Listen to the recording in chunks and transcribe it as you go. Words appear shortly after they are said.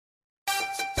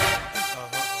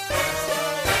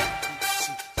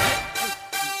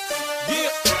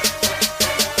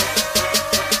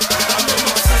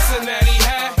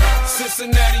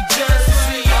Cincinnati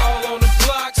jersey, all on the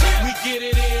block. We get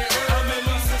it in. I'm in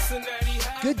my Cincinnati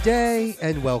hat. Good day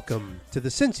and welcome to the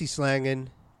Cincy Slangin'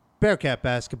 Bearcat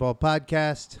Basketball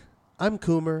Podcast. I'm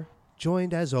Coomer,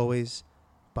 joined as always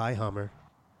by Hummer.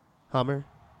 Hummer,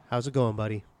 how's it going,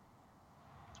 buddy?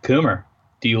 Coomer,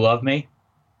 do you love me?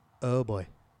 Oh, boy.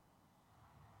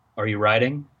 Are you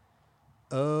riding?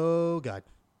 Oh, God.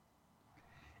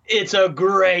 It's a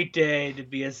great day to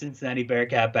be a Cincinnati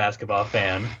Bearcat basketball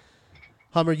fan.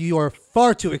 Hummer, you are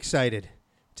far too excited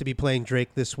to be playing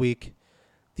Drake this week.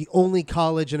 The only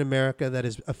college in America that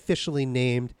is officially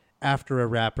named after a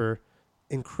rapper.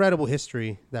 Incredible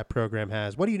history that program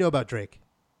has. What do you know about Drake?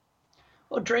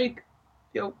 Well, Drake,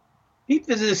 he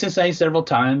visited Cincinnati several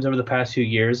times over the past few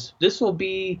years. This will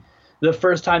be the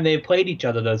first time they've played each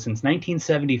other, though, since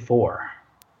 1974.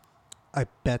 I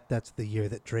bet that's the year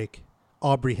that Drake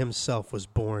Aubrey himself was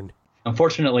born.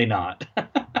 Unfortunately not.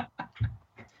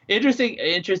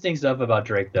 Interesting stuff about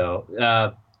Drake,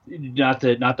 though. Not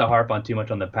to harp on too much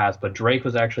on the past, but Drake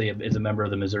was actually is a member of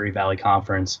the Missouri Valley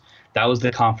Conference. That was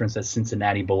the conference that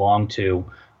Cincinnati belonged to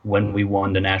when we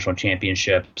won the national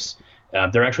championships.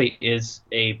 There actually is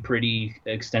a pretty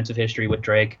extensive history with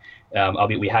Drake,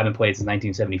 albeit we haven't played since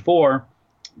 1974.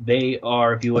 They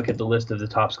are, if you look at the list of the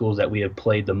top schools that we have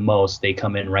played the most, they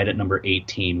come in right at number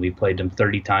 18. We've played them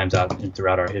 30 times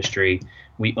throughout our history.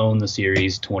 We own the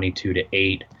series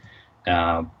 22-8.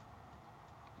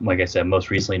 Like I said,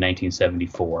 most recently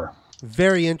 1974.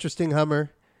 Very interesting, Hummer.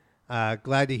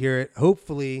 Glad to hear it.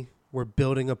 Hopefully, we're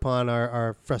building upon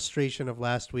our frustration of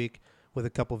last week with a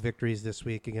couple victories this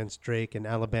week against Drake and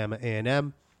Alabama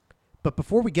A&M. But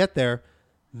before we get there,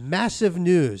 massive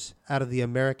news out of the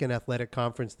American Athletic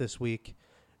Conference this week.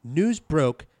 News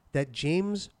broke that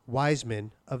James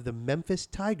Wiseman of the Memphis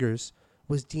Tigers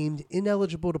was deemed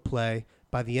ineligible to play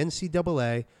by the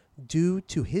NCAA due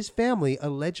to his family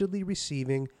allegedly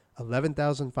receiving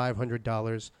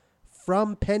 $11,500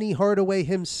 from Penny Hardaway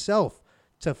himself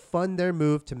to fund their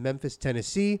move to Memphis,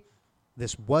 Tennessee.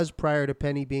 This was prior to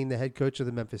Penny being the head coach of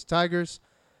the Memphis Tigers.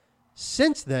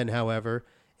 Since then, however,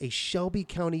 a Shelby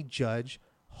County judge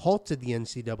halted the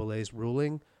NCAA's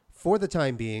ruling for the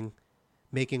time being,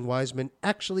 making Wiseman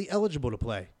actually eligible to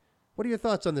play. What are your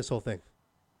thoughts on this whole thing?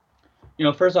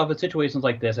 First off, in situations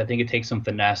like this, I think it takes some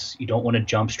finesse. You don't want to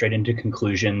jump straight into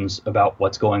conclusions about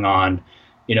what's going on.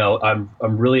 I'm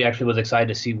really actually was excited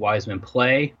to see Wiseman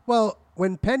play. Well,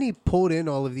 when Penny pulled in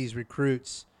all of these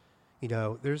recruits,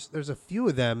 there's a few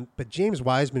of them, but James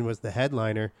Wiseman was the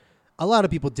headliner. A lot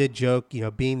of people did joke,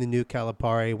 being the new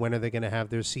Calipari, when are they going to have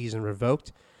their season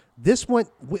revoked? This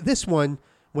one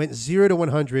went 0 to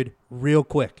 100 real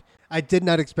quick. I did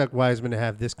not expect Wiseman to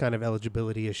have this kind of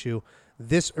eligibility issue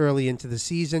this early into the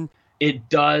season. It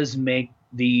does make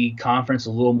the conference a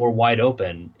little more wide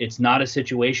open. It's not a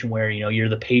situation where, you're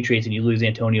the Patriots and you lose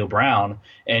Antonio Brown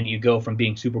and you go from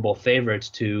being Super Bowl favorites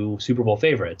to Super Bowl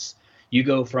favorites. You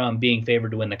go from being favored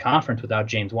to win the conference without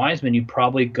James Wiseman, you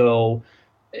probably go,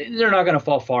 they're not going to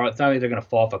fall far. It's not like they're going to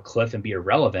fall off a cliff and be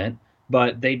irrelevant,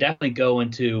 but they definitely go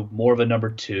into more of a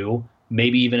number 2,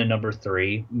 maybe even a number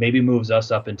 3, maybe moves us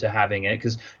up into having it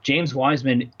because James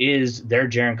Wiseman is their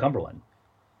Jaron Cumberland.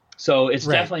 So it's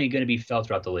definitely going to be felt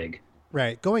throughout the league.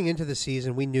 Right. Going into the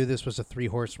season, we knew this was a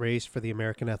 3-horse race for the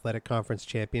American Athletic Conference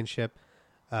Championship.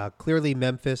 Clearly,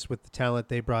 Memphis, with the talent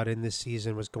they brought in this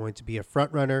season, was going to be a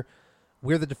front runner.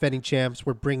 We're the defending champs.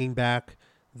 We're bringing back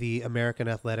the American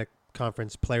Athletic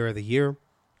Conference Player of the Year.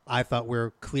 I thought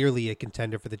we're clearly a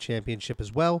contender for the championship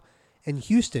as well. And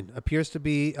Houston appears to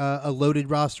be a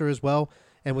loaded roster as well.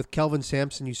 And with Kelvin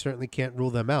Sampson, you certainly can't rule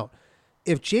them out.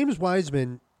 If James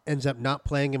Wiseman ends up not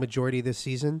playing a majority this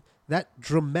season, that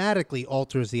dramatically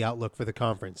alters the outlook for the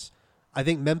conference. I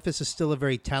think Memphis is still a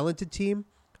very talented team,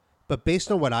 but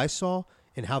based on what I saw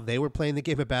and how they were playing the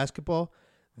game of basketball,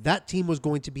 that team was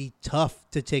going to be tough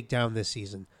to take down this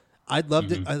season. I'd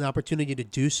love an opportunity to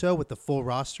do so with the full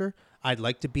roster. I'd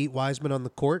like to beat Wiseman on the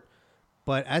court,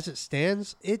 but as it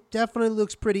stands, it definitely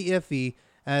looks pretty iffy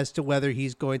as to whether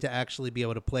he's going to actually be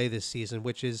able to play this season,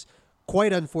 which is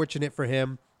quite unfortunate for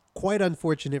him, quite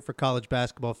unfortunate for college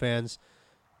basketball fans,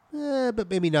 but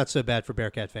maybe not so bad for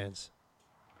Bearcat fans.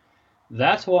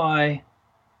 That's why,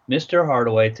 Mr.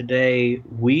 Hardaway, today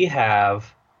we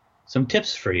have some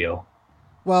tips for you.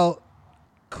 Well,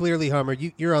 clearly, Hummer,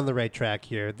 you're on the right track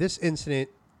here. This incident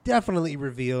definitely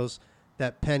reveals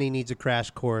that Penny needs a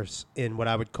crash course in what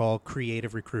I would call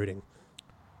creative recruiting.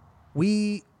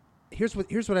 Here's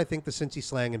what I think the Cincy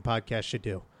Slangin' podcast should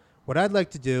do. What I'd like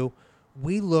to do,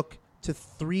 we look to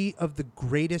 3 of the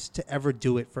greatest to ever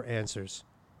do it for answers.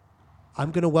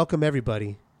 I'm going to welcome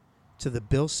everybody to the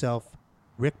Bill Self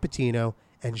Rick Pitino,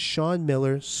 and Sean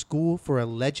Miller school for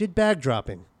alleged bag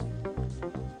dropping.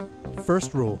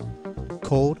 First rule,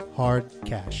 cold, hard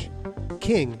cash.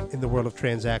 King in the world of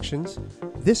transactions,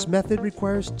 this method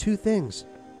requires two things.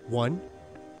 1,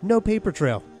 no paper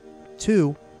trail.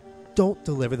 2, don't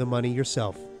deliver the money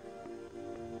yourself.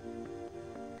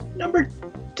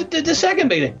 The second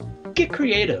big thing, get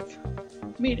creative.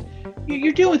 I mean,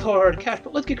 you're dealing with hard cash,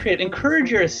 but let's get creative.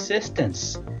 Encourage your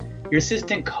assistants, your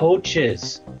assistant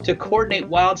coaches to coordinate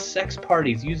wild sex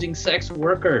parties using sex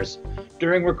workers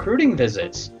during recruiting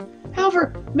visits.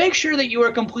 However, make sure that you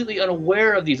are completely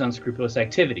unaware of these unscrupulous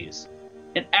activities.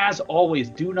 And as always,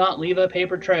 do not leave a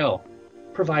paper trail.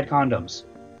 Provide condoms.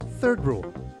 Third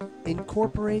rule,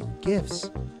 incorporate gifts.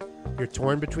 You're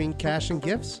torn between cash and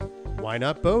gifts? Why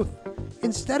not both?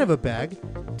 Instead of a bag,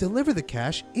 deliver the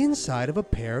cash inside of a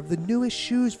pair of the newest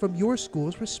shoes from your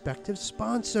school's respective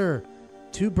sponsor.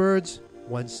 2 birds,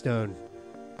 1 stone.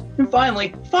 And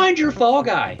finally, find your fall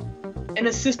guy, an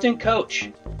assistant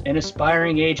coach, an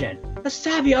aspiring agent, a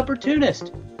savvy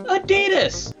opportunist,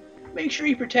 Adidas. Make sure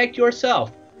you protect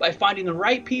yourself by finding the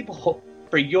right people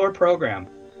for your program.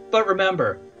 But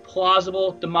remember,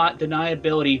 plausible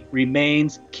deniability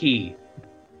remains key.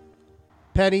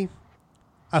 Penny,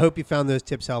 I hope you found those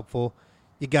tips helpful.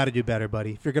 You got to do better,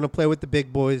 buddy. If you're going to play with the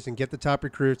big boys and get the top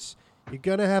recruits, you're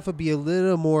going to have to be a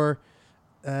little more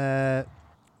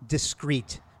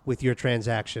discreet with your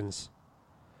transactions.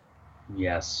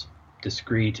 Yes,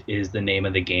 discreet is the name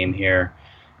of the game here.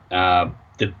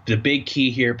 The big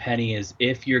key here, Penny, is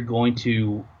if you're going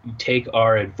to take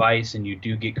our advice and you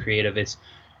do get creative, it's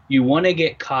you want to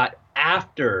get caught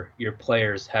after your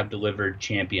players have delivered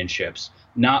championships,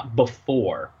 not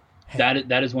before.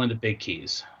 That is one of the big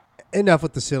keys. Enough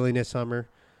with the silliness, Hummer.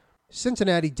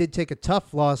 Cincinnati did take a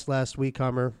tough loss last week,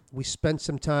 Hummer. We spent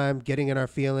some time getting in our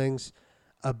feelings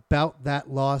about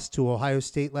that loss to Ohio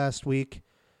State last week.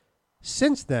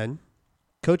 Since then,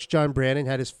 Coach John Brannen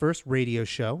had his first radio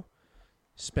show,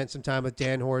 spent some time with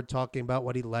Dan Horde talking about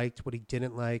what he liked, what he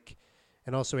didn't like,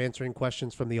 and also answering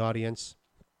questions from the audience.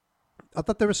 I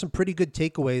thought there were some pretty good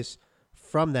takeaways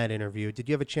from that interview. Did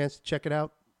you have a chance to check it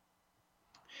out?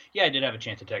 Yeah, I did have a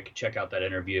chance to check out that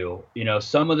interview. You know,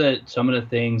 some of the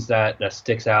things that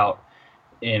sticks out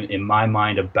in my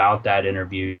mind about that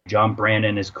interview. John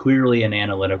Brannen is clearly an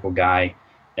analytical guy.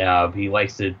 He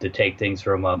likes to take things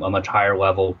from a much higher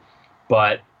level,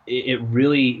 but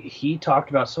he talked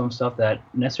about some stuff that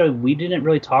necessarily we didn't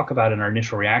really talk about in our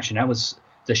initial reaction. That was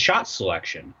the shot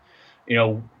selection. You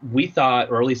know, we thought,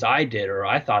 or at least I did, or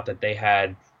I thought that they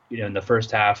had, you know, in the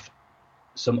first half,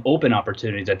 some open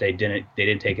opportunities that they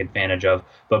didn't take advantage of.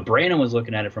 But Brannen was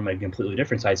looking at it from a completely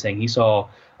different side, saying he saw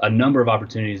a number of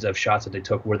opportunities of shots that they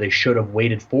took where they should have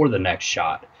waited for the next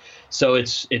shot. So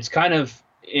it's kind of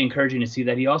encouraging to see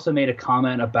that. He also made a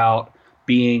comment about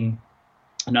being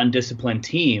an undisciplined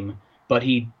team, but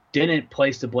he didn't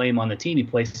place the blame on the team. He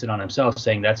placed it on himself,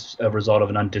 saying that's a result of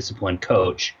an undisciplined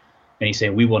coach. And he's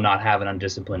saying we will not have an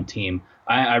undisciplined team.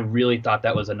 I really thought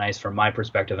that was from my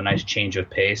perspective, a nice change of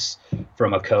pace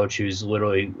from a coach who's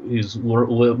willing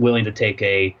to take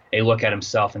a look at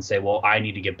himself and say, well, I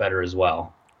need to get better as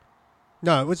well.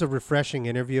 No, it was a refreshing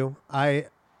interview. I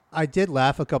did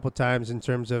laugh a couple times in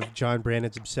terms of John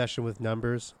Brannen's obsession with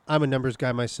numbers. I'm a numbers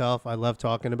guy myself. I love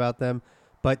talking about them.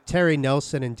 But Terry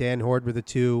Nelson and Dan Horde were the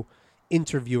two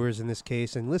interviewers in this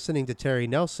case. And listening to Terry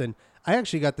Nelson, I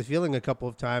actually got the feeling a couple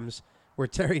of times where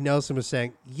Terry Nelson was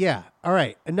saying, yeah, all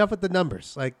right, enough with the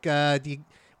numbers. Like,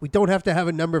 we don't have to have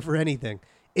a number for anything.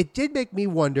 It did make me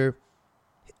wonder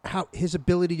how his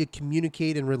ability to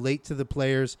communicate and relate to the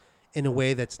players in a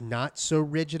way that's not so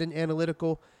rigid and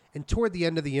analytical. And toward the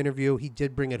end of the interview, he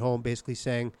did bring it home, basically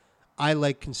saying, I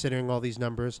like considering all these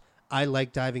numbers. I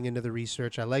like diving into the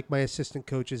research. I like my assistant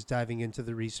coaches diving into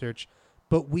the research.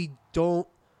 But we don't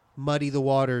muddy the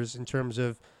waters in terms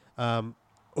of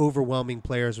overwhelming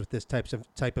players with this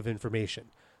type of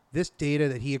information. This data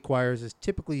that he acquires is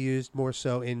typically used more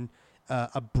so in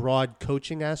a broad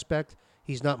coaching aspect.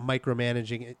 He's not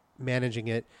managing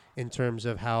it in terms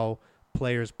of how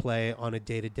players play on a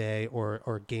day-to-day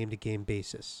or game-to-game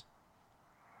basis.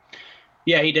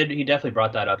 Yeah, he did. He definitely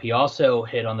brought that up. He also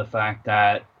hit on the fact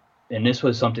that, and this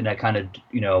was something that kind of,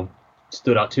 you know,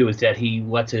 stood out too, is that he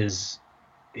lets his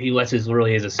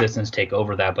assistants take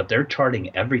over that, but they're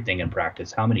charting everything in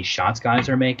practice, how many shots guys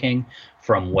are making,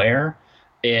 from where,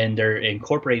 and they're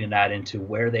incorporating that into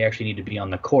where they actually need to be on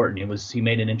the court. And he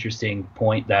made an interesting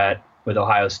point that with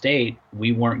Ohio State,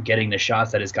 we weren't getting the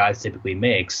shots that his guys typically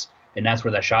makes, and that's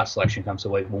where that shot selection comes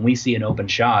away. When we see an open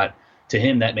shot, to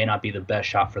him, that may not be the best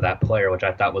shot for that player, which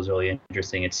I thought was really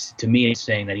interesting. To me, it's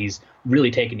saying that he's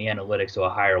really taking the analytics to a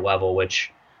higher level,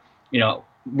 which,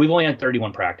 we've only had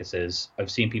 31 practices.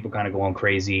 I've seen people kind of going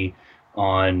crazy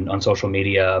on social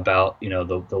media about,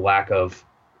 the lack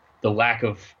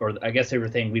of, or I guess they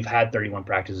were saying we've had 31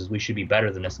 practices, we should be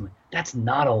better than this. I'm like, that's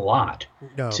not a lot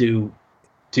to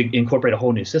incorporate a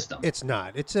whole new system. It's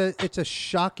not. It's a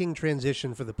shocking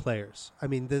transition for the players. I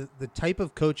mean, the type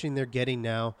of coaching they're getting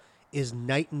now is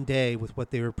night and day with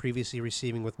what they were previously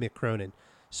receiving with Mick Cronin.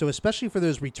 So especially for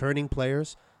those returning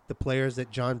players, the players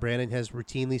that John Brannen has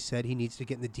routinely said he needs to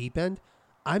get in the deep end,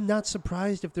 I'm not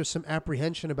surprised if there's some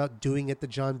apprehension about doing it the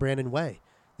John Brannen way.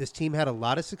 This team had a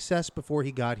lot of success before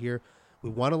he got here. We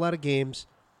won a lot of games,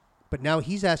 but now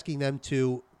he's asking them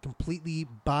to completely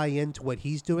buy into what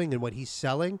he's doing and what he's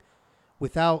selling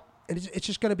and it's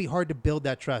just going to be hard to build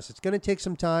that trust. It's going to take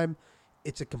some time.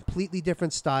 It's a completely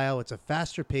different style. It's a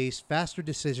faster pace, faster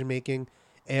decision-making,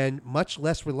 and much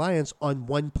less reliance on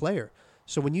one player.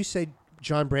 So when you say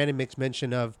John Brannen makes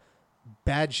mention of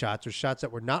bad shots or shots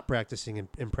that we're not practicing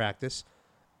in practice,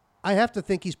 I have to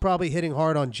think he's probably hitting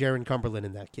hard on Jaron Cumberland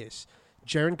in that case.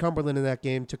 Jaron Cumberland in that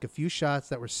game took a few shots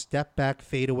that were step-back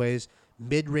fadeaways,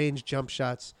 mid-range jump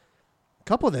shots. A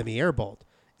couple of them he airballed.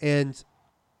 And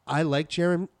I like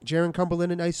Jaron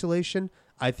Cumberland in isolation.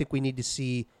 I think we need to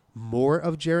see more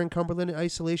of Jaron Cumberland in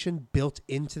isolation built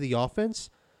into the offense.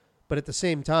 But at the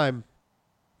same time,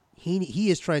 he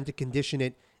is trying to condition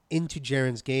it into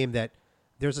Jaron's game that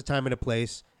there's a time and a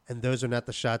place, and those are not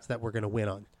the shots that we're going to win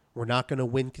on. We're not going to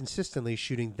win consistently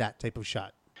shooting that type of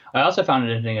shot. I also found it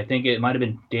interesting. I think it might have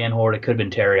been Dan Horde. It could have been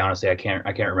Terry. Honestly, I can't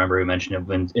remember who mentioned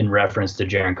it in reference to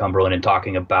Jaron Cumberland and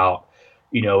talking about,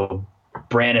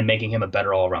 Brannen making him a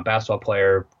better all-around basketball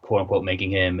player, quote unquote,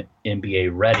 making him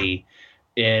NBA ready.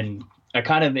 And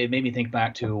it made me think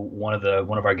back to one of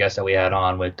our guests that we had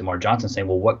on with DeMar Johnson saying,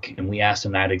 well, and we asked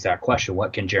him that exact question,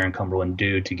 what can Jaron Cumberland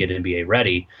do to get NBA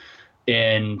ready?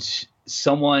 And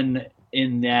someone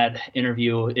in that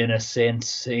interview, in a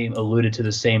sense, alluded to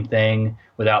the same thing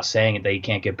without saying it, that he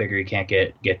can't get bigger, he can't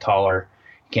get taller,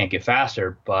 he can't get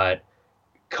faster. But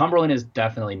Cumberland is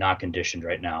definitely not conditioned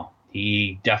right now.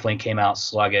 He definitely came out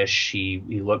sluggish. He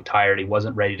looked tired. He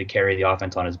wasn't ready to carry the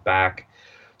offense on his back.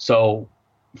 So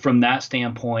from that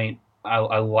standpoint,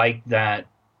 I like that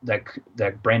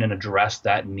Brannen addressed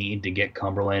that need to get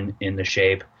Cumberland in the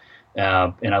shape.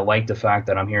 And I like the fact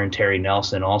that I'm hearing Terry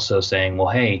Nelson also saying, well,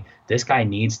 hey, this guy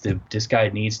needs to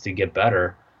get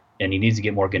better, and he needs to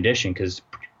get more conditioned, because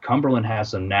Cumberland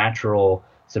has some natural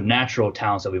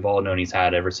talents that we've all known he's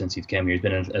had ever since he's come here. He's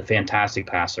been a fantastic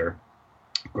passer,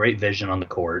 great vision on the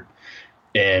court,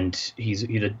 and he's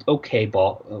an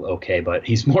but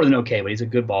he's more than okay, but he's a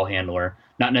good ball handler,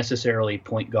 not necessarily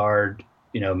point guard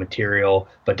material,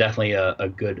 but definitely a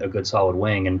good solid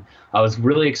wing. And I was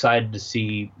really excited to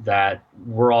see that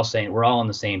we're all on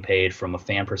the same page from a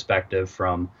fan perspective,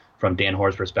 from Dan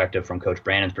Horde's perspective, from Coach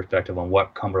Brannen's perspective on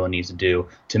what Cumberland needs to do.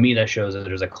 To me, that shows that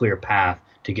there's a clear path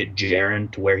to get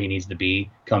Jaron to where he needs to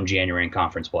be come January in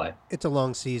conference play. It's a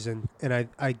long season, and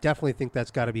I definitely think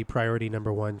that's got to be priority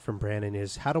number one from Brannen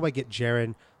is, how do I get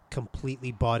Jaron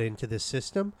completely bought into this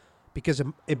system? Because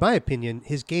in my opinion,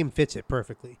 his game fits it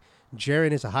perfectly.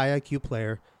 Jaron is a high IQ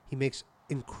player. He makes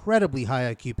incredibly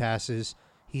high IQ passes.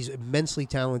 He's immensely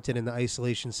talented in the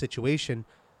isolation situation.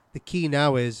 The key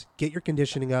now is get your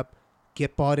conditioning up,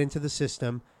 get bought into the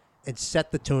system, and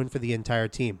set the tone for the entire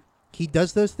team. He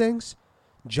does those things.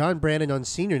 John Brannen on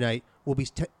senior night will be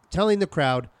telling the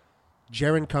crowd,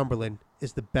 Jaron Cumberland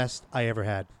is the best I ever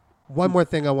had. One more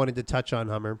thing I wanted to touch on,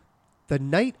 Hummer. The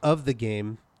night of the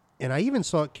game, and I even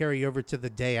saw it carry over to the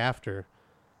day after,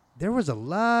 there was a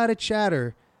lot of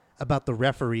chatter about the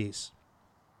referees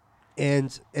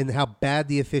and how bad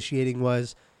the officiating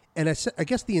was. And I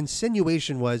guess the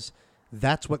insinuation was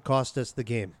that's what cost us the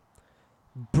game.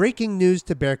 Breaking news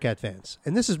to Bearcat fans,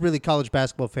 and this is really college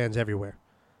basketball fans everywhere.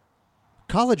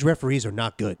 College referees are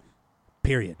not good,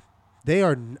 period.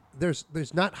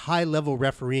 There's not high-level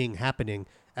refereeing happening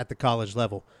at the college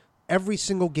level. Every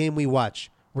single game we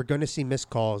watch, we're going to see missed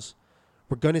calls.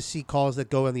 We're going to see calls that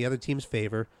go in the other team's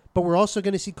favor, but we're also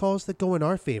going to see calls that go in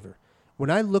our favor. When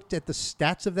I looked at the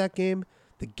stats of that game,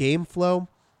 the game flow,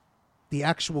 the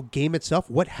actual game itself,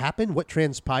 what happened, what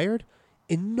transpired,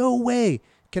 in no way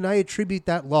can I attribute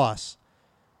that loss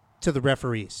to the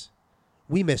referees.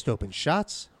 We missed open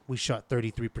shots. We shot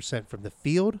 33% from the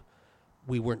field.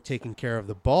 We weren't taking care of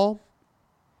the ball.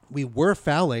 We were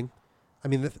fouling. I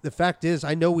mean, the fact is,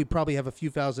 I know we probably have a few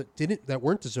fouls that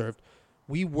weren't deserved.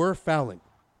 We were fouling.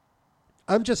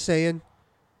 I'm just saying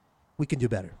we can do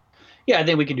better. Yeah, I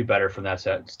think we can do better from that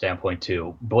standpoint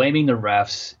too. Blaming the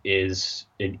refs is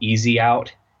an easy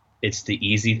out. It's the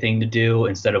easy thing to do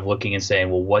instead of looking and saying,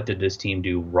 well, what did this team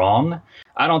do wrong?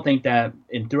 I don't think that,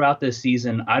 and throughout this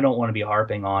season, I don't want to be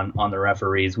harping on the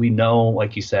referees. We know,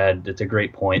 like you said, it's a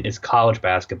great point. It's college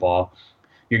basketball.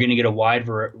 You're going to get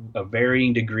a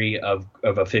varying degree of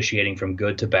officiating from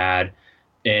good to bad.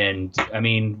 And I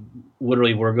mean,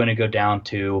 literally, we're going to go down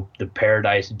to the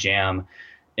Paradise Jam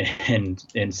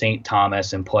in St.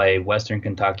 Thomas and play Western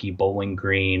Kentucky, Bowling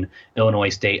Green, Illinois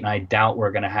State, and I doubt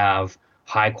we're going to have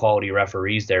high quality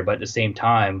referees there. But at the same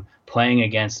time, playing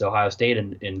against Ohio State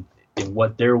and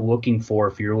what they're looking for,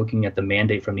 if you're looking at the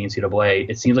mandate from the NCAA,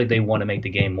 it seems like they want to make the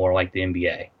game more like the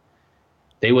NBA.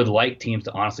 They would like teams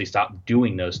to honestly stop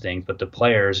doing those things, but the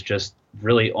players just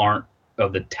really aren't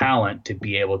of the talent to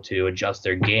be able to adjust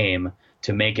their game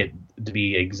to make it to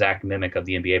be an exact mimic of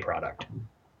the NBA product.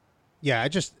 Yeah,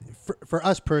 for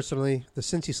us personally, the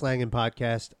Cincy Slangin'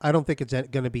 podcast, I don't think it's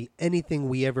going to be anything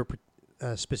we ever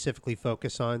specifically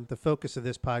focus on. The focus of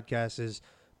this podcast is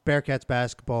Bearcats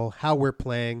basketball, how we're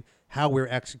playing, how we're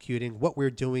executing, what we're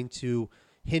doing to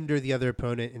hinder the other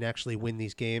opponent and actually win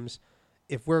these games.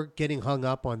 If we're getting hung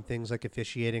up on things like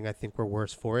officiating, I think we're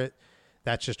worse for it.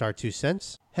 That's just our 2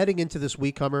 cents. Heading into this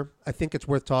week, Hummer, I think it's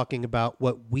worth talking about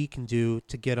what we can do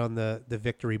to get on the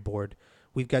victory board.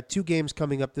 We've got 2 games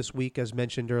coming up this week, as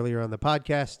mentioned earlier on the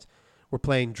podcast. We're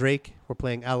playing Drake. We're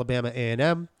playing Alabama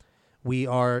A&M. We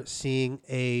are seeing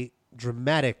a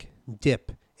dramatic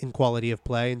dip in quality of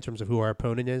play in terms of who our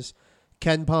opponent is.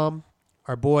 Ken Palm,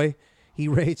 our boy, he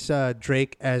rates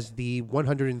Drake as the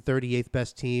 138th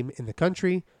best team in the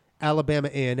country. Alabama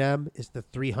A&M is the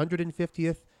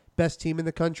 350th best team in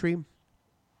the country.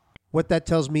 What that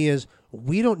tells me is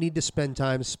we don't need to spend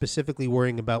time specifically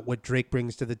worrying about what Drake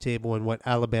brings to the table and what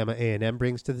Alabama A&M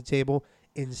brings to the table.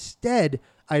 Instead,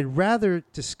 I'd rather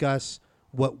discuss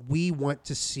what we want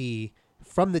to see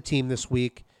from the team this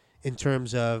week in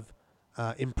terms of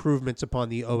improvements upon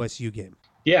the OSU game.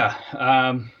 Yeah,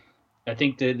 I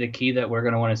think the key that we're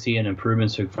going to want to see in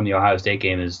improvements from the Ohio State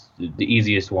game is the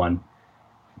easiest one.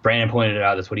 Brandon pointed it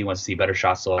out. That's what he wants to see, better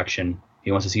shot selection.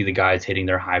 He wants to see the guys hitting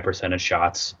their high percentage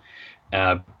shots.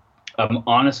 I'm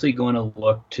honestly going to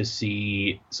look to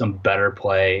see some better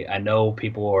play. I know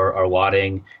people are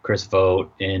lauding Chris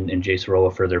Vogt and Jay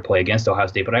Sorolla for their play against Ohio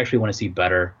State, but I actually want to see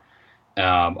better.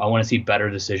 I want to see better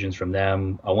decisions from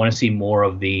them. I want to see more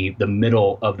of the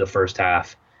middle of the first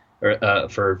half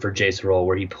for Jay Sorolla,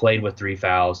 where he played with 3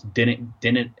 fouls, didn't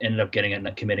end up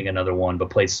committing another one,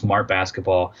 but played smart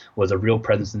basketball, was a real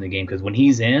presence in the game. Because when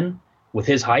he's in with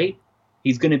his height,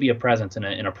 he's going to be a presence and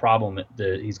a problem.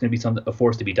 He's going to be a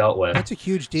force to be dealt with. That's a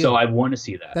huge deal. So I want to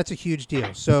see that. That's a huge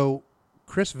deal. So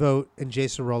Chris Vogt and Jay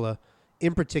Sorolla,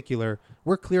 in particular,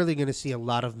 we're clearly going to see a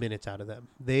lot of minutes out of them.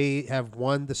 They have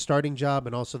won the starting job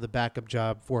and also the backup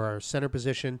job for our center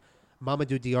position.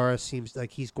 Mamadou Diarra seems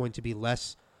like he's going to be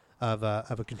less of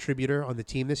a contributor on the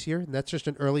team this year, and that's just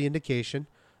an early indication.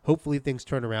 Hopefully things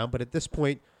turn around, but at this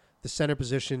point, the center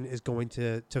position is going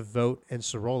to Vogt and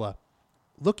Sorolla.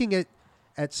 Looking at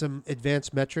some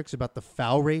advanced metrics about the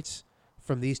foul rates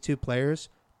from these 2 players,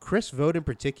 Chris Vogt in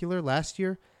particular last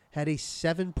year had a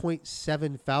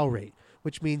 7.7 foul rate,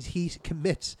 which means he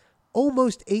commits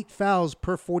almost 8 fouls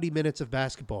per 40 minutes of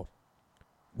basketball.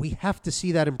 We have to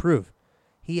see that improve.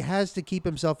 He has to keep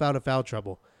himself out of foul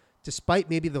trouble. Despite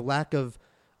maybe the lack of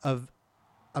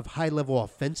high-level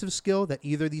offensive skill that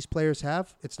either of these players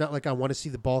have, it's not like I want to see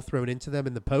the ball thrown into them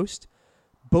in the post.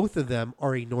 Both of them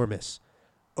are enormous.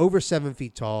 Over 7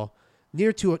 feet tall,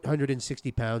 near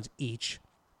 260 pounds each.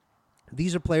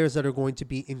 These are players that are going to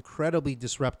be incredibly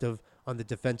disruptive on the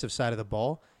defensive side of the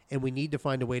ball, and we need to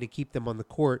find a way to keep them on the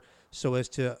court so as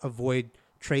to avoid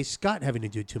Trey Scott having to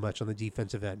do too much on the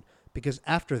defensive end. Because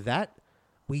after that,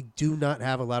 we do not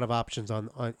have a lot of options on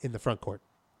in the front court.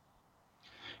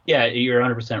 Yeah, you're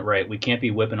 100% right. We can't be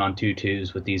whipping on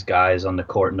 2-2s with these guys on the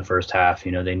court in the first half.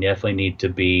 You know, they definitely need to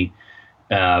be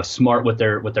smart with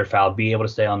their foul, be able to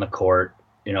stay on the court.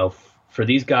 You know, for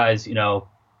these guys, you know,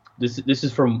 this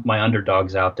is for my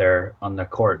underdogs out there on the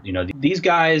court. You know, these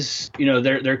guys, you know,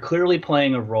 they're clearly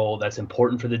playing a role that's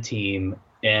important for the team,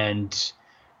 and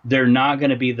they're not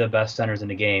going to be the best centers in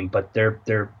the game, but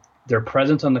their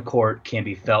presence on the court can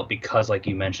be felt because, like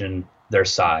you mentioned, their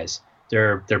size.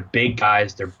 They're big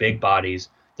guys. They're big bodies.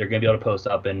 They're going to be able to post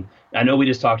up. And I know we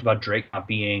just talked about Drake not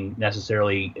being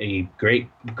necessarily a great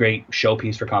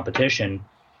showpiece for competition,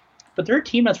 but they're a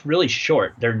team that's really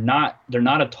short. They're not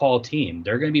a tall team.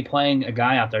 They're going to be playing a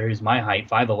guy out there who's my height,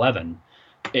 5'11".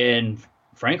 And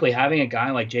frankly, having a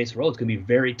guy like Jay Sorolla is going to be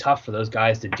very tough for those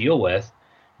guys to deal with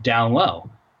down low.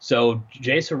 So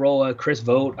Jay Sorolla, Chris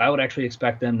Vogt, I would actually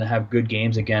expect them to have good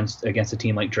games against a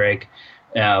team like Drake.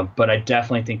 But I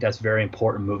definitely think that's very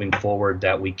important moving forward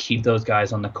that we keep those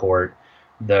guys on the court.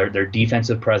 Their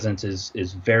defensive presence is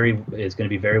going to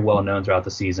be very well known throughout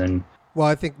the season. Well,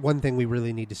 I think one thing we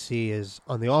really need to see is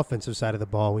on the offensive side of the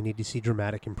ball, we need to see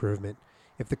dramatic improvement.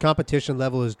 If the competition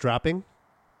level is dropping,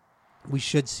 we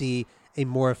should see a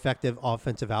more effective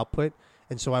offensive output.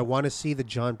 And so I want to see the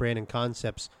John Brannen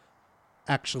concepts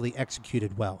actually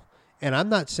executed well. And I'm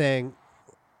not saying,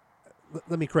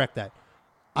 let me correct that.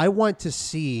 I want to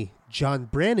see John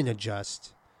Brannen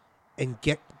adjust and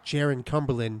get Jaron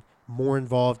Cumberland more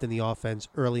involved in the offense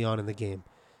early on in the game.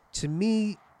 To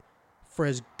me, for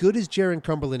as good as Jaron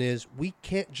Cumberland is, we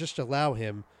can't just allow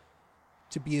him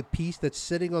to be a piece that's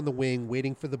sitting on the wing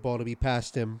waiting for the ball to be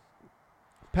passed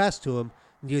to him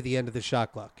near the end of the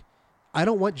shot clock. I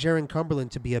don't want Jaron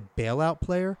Cumberland to be a bailout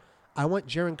player. I want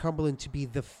Jaron Cumberland to be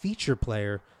the feature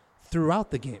player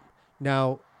throughout the game.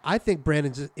 Now, I think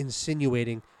Brannon's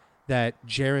insinuating that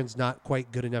Jaron's not quite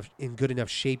in good enough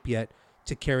shape yet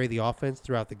to carry the offense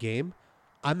throughout the game.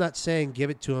 I'm not saying give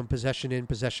it to him possession in,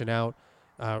 possession out,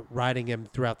 riding him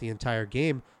throughout the entire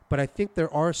game, but I think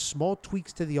there are small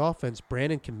tweaks to the offense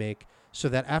Brannon can make so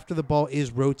that after the ball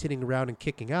is rotating around and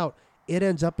kicking out, it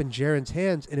ends up in Jaron's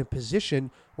hands in a position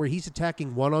where he's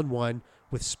attacking one-on-one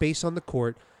with space on the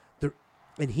court,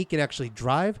 and he can actually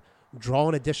drive, draw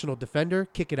an additional defender,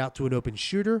 kick it out to an open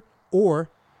shooter,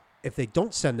 or if they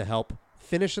don't send the help,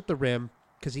 finish at the rim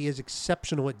because he is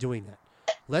exceptional at doing that.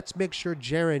 Let's make sure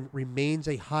Jaron remains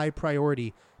a high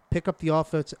priority, pick up the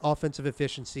offensive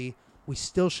efficiency. We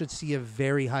still should see a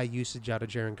very high usage out of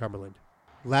Jaron Cumberland.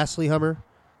 Lastly, Hummer,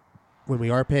 when we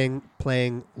are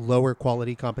playing lower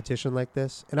quality competition like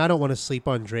this, and I don't want to sleep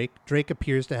on Drake. Drake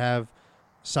appears to have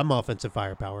some offensive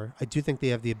firepower. I do think they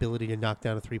have the ability to knock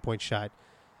down a three-point shot.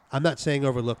 I'm not saying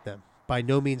overlook them. By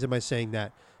no means am I saying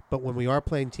that. But when we are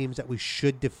playing teams that we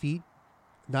should defeat,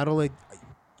 not only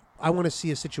I want to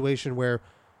see a situation where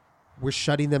we're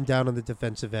shutting them down on the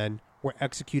defensive end, we're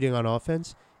executing on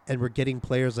offense, and we're getting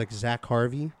players like Zach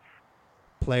Harvey,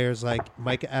 players like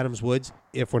Micah Adams-Woods,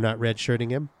 if we're not redshirting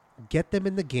him, get them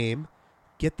in the game,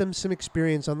 get them some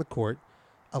experience on the court,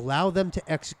 allow them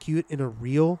to execute in a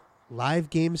real live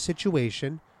game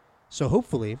situation. So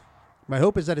hopefully, my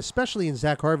hope is that especially in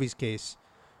Zach Harvey's case,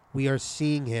 we are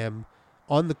seeing him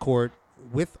on the court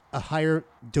with a higher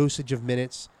dosage of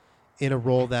minutes in a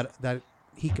role that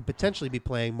he could potentially be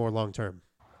playing more long term.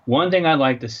 One thing I'd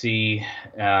like to see,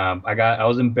 I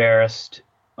was embarrassed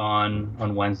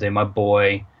on Wednesday. My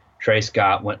boy Trey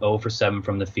Scott went 0 for 7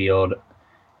 from the field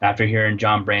after hearing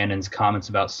John Brannon's comments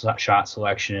about shot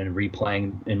selection and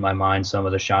replaying in my mind some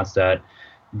of the shots that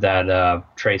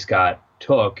Trey Scott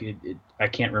took. I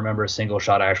can't remember a single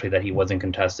shot actually that he wasn't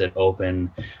contested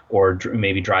open or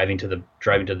maybe driving to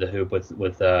the hoop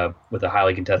with a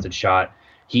highly contested shot.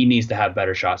 He needs to have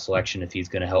better shot selection if he's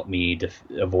going to help me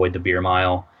avoid the beer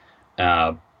mile.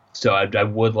 So I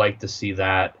would like to see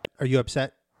that. Are you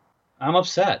upset? I'm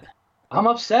upset.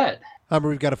 Hummer,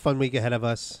 we've got a fun week ahead of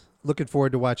us. Looking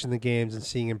forward to watching the games and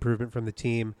seeing improvement from the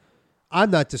team. I'm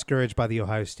not discouraged by the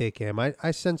Ohio State game.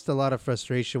 I sensed a lot of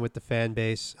frustration with the fan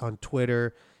base on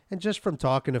Twitter and just from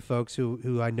talking to folks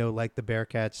who I know like the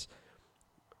Bearcats.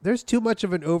 There's too much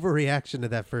of an overreaction to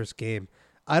that first game.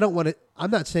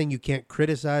 I'm not saying you can't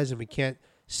criticize and we can't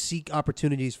seek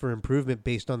opportunities for improvement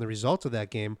based on the results of that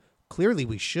game. Clearly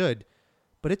we should,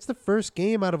 but it's the first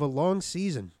game out of a long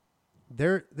season.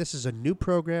 This is a new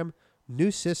program,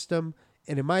 new system,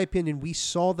 and in my opinion, we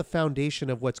saw the foundation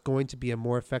of what's going to be a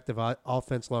more effective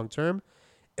offense long term.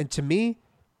 And to me,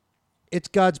 it's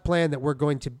God's plan that we're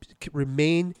going to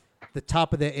remain the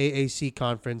top of the AAC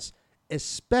conference,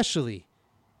 especially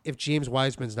if James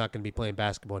Wiseman's not going to be playing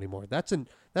basketball anymore. That's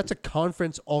a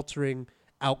conference-altering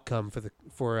outcome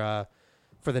for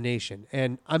the nation.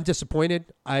 And I'm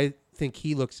disappointed. I think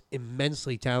he looks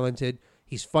immensely talented.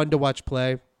 He's fun to watch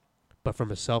play. But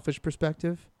from a selfish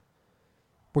perspective,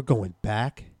 we're going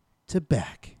back to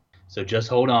back. So just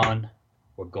hold on.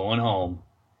 We're going home.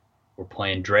 We're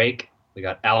playing Drake. We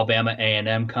got Alabama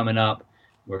A&M coming up.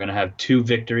 We're going to have 2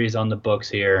 victories on the books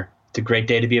here. It's a great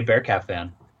day to be a Bearcat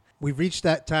fan. We've reached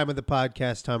that time of the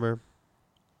podcast, Hummer.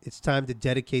 It's time to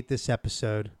dedicate this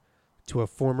episode to a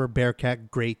former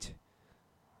Bearcat great.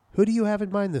 Who do you have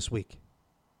in mind this week?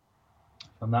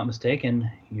 If I'm not mistaken,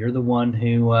 you're the one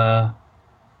who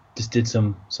just did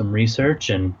some research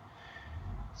and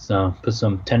so put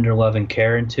some tender love and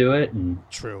care into it. And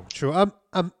True.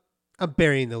 I'm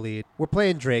burying the lead. We're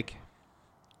playing Drake.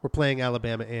 We're playing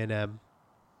Alabama A&M.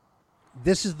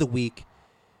 This is the week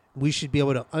we should be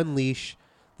able to unleash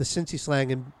the Cincy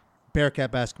Slang and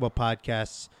Bearcat Basketball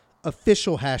Podcast's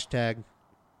official hashtag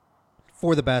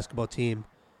for the basketball team.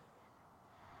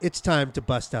 It's time to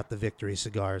bust out the victory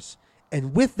cigars.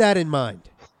 And with that in mind,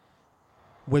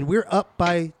 when we're up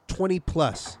by 20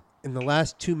 plus in the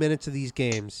last 2 minutes of these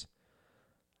games,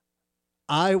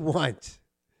 I want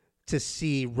to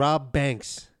see Rob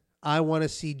Banks. I want to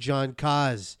see John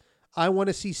Kaz. I want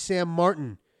to see Sam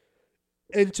Martin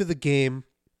into the game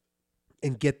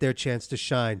and get their chance to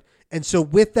shine. And so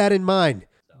with that in mind,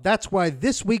 that's why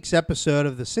this week's episode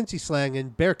of the Cincy Slang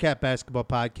and Bearcat Basketball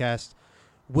Podcast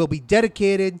will be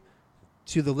dedicated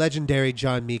to the legendary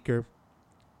John Meeker.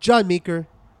 John Meeker,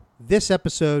 this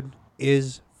episode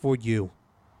is for you.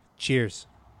 Cheers.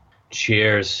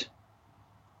 Cheers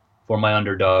for my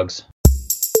underdogs.